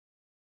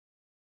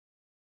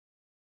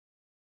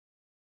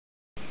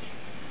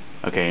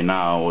Okay,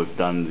 now we've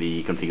done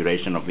the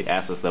configuration of the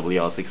ASUS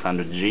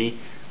WL600G.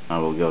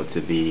 Now we'll go to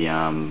the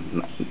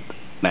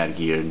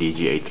NETGEAR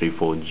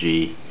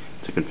DG834G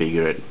to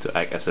configure it to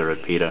act as a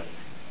repeater.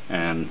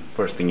 And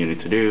first thing you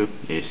need to do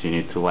is you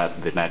need to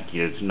let the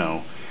NETGEAR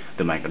know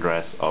the MAC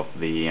address of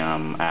the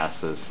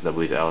ASUS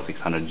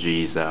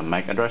WL600G's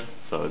MAC address,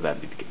 so that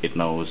it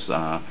knows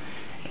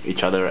each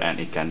other and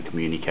it can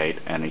communicate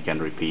and it can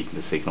repeat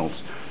the signals.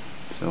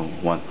 So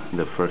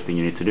the first thing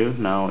you need to do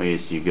now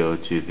is you go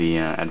to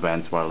the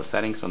advanced wireless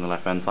settings on the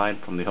left hand side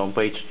from the home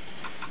page.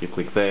 You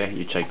click there,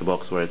 you check the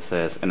box where it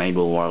says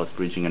enable wireless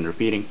bridging and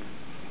repeating,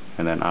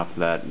 and then after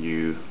that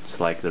you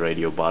select the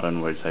radio button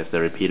where it says the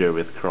repeater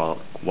with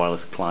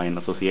wireless client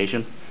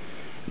association.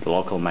 The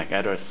local MAC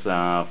address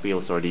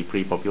field is already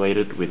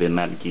pre-populated within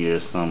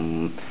NETGEAR's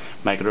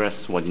MAC address.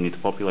 What you need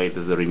to populate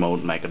is the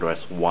remote MAC address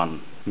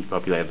 1. You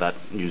populate that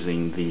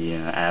using the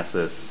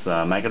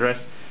ASUS MAC address.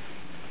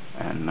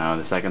 And now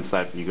the second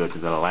step, you go to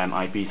the LAN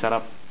IP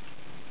setup.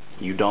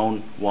 You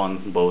don't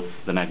want both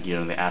the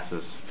NETGEAR and the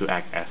ASUS to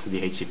act as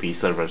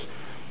DHCP servers.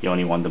 You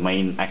only want the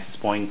main access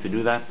point to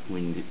do that,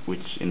 which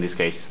in this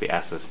case is the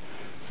ASUS.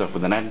 So for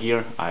the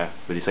NETGEAR, I have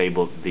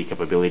disabled the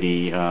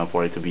capability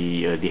for it to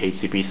be a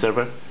DHCP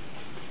server.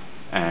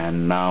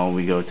 And now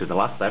we go to the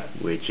last step,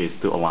 which is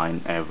to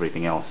align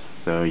everything else.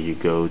 So you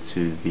go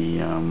to the,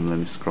 let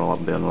me scroll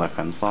up there on the left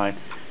hand side.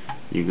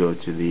 You go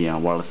to the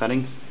wireless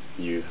settings.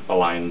 You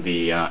align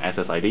the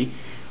SSID,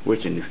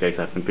 which in this case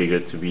I've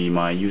configured to be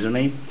my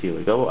username. Here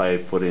we go. I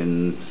put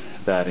in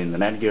that in the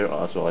NETGEAR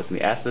as well as in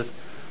the ASUS.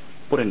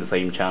 Put in the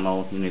same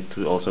channel. You need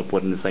to also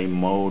put in the same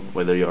mode,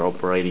 whether you're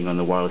operating on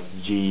the wireless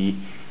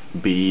G,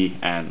 B,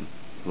 and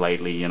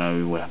lately,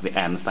 we have the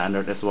N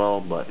standard as well,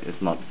 but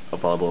it's not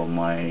available on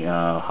my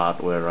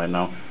hardware right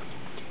now.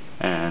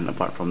 And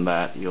apart from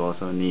that, you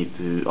also need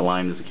to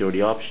align the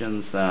security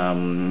options.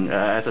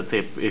 As a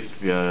tip, if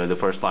the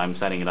first time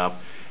setting it up,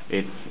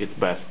 it's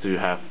best to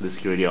have the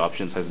security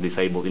options as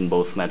disabled in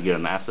both NETGEAR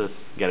and ASUS.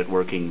 Get it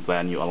working,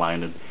 then you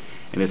align it.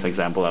 In this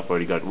example, I've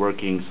already got it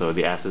working, so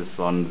the ASUS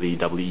on the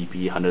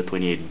WEP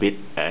 128-bit,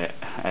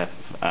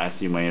 as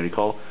you may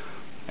recall,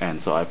 and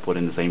so I put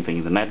in the same thing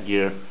in the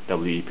NETGEAR,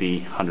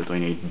 WEP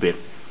 128-bit.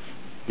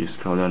 You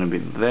scroll down a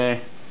bit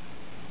there,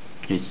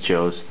 it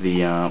shows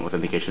the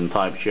authentication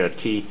type, shared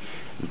key,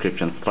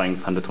 encryption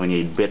strength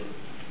 128-bit,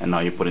 and now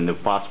you put in the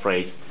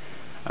passphrase.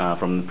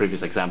 From the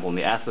previous example in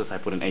the ASUS, I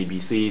put in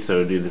ABC,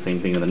 so do the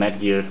same thing in the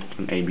NETGEAR,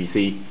 an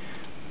ABC,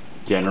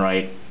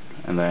 generate,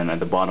 and then at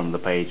the bottom of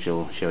the page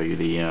it'll show you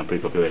the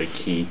pre-populated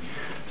key.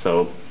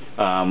 So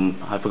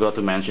I forgot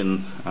to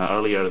mention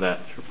earlier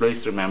that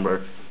please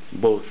remember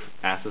both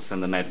ASUS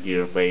and the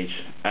NETGEAR page,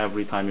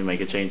 every time you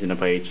make a change in the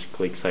page,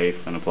 click Save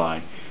and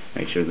Apply.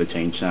 Make sure the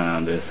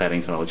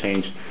settings are all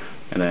changed,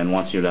 and then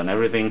once you've done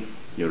everything,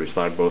 you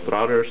restart both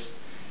routers,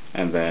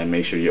 and then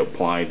make sure you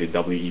apply the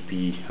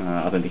WEP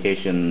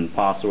authentication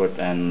password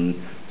and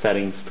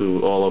settings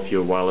to all of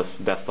your wireless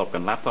desktop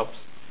and laptops,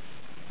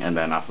 and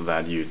then after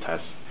that you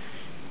test.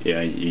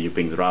 You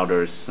ping the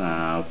routers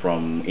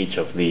from each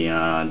of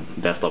the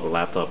desktop or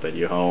laptop at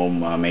your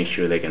home, make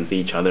sure they can see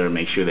each other,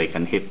 make sure they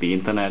can hit the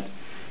internet,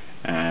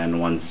 and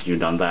once you've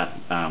done that,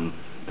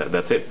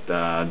 that's it.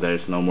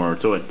 There's no more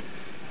to it.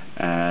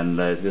 And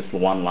just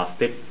one last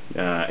tip,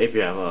 if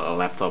you have a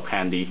laptop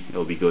handy,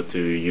 it'll be good to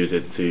use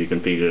it to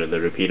configure the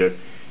repeater,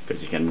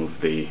 because you can move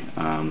the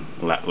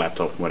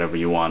laptop whatever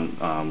you want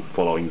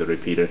following the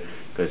repeater,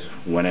 because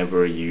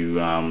whenever you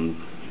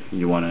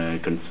want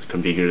to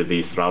configure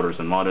these routers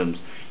and modems,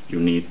 you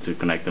need to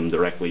connect them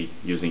directly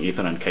using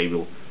Ethernet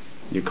cable.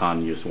 You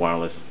can't use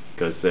wireless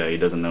because it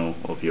doesn't know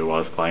of your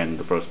wireless client in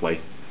the first place.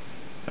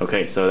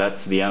 Okay, so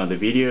that's the end of the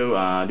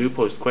video. Do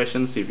post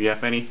questions if you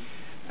have any,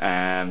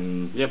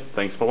 and yep,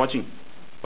 thanks for watching.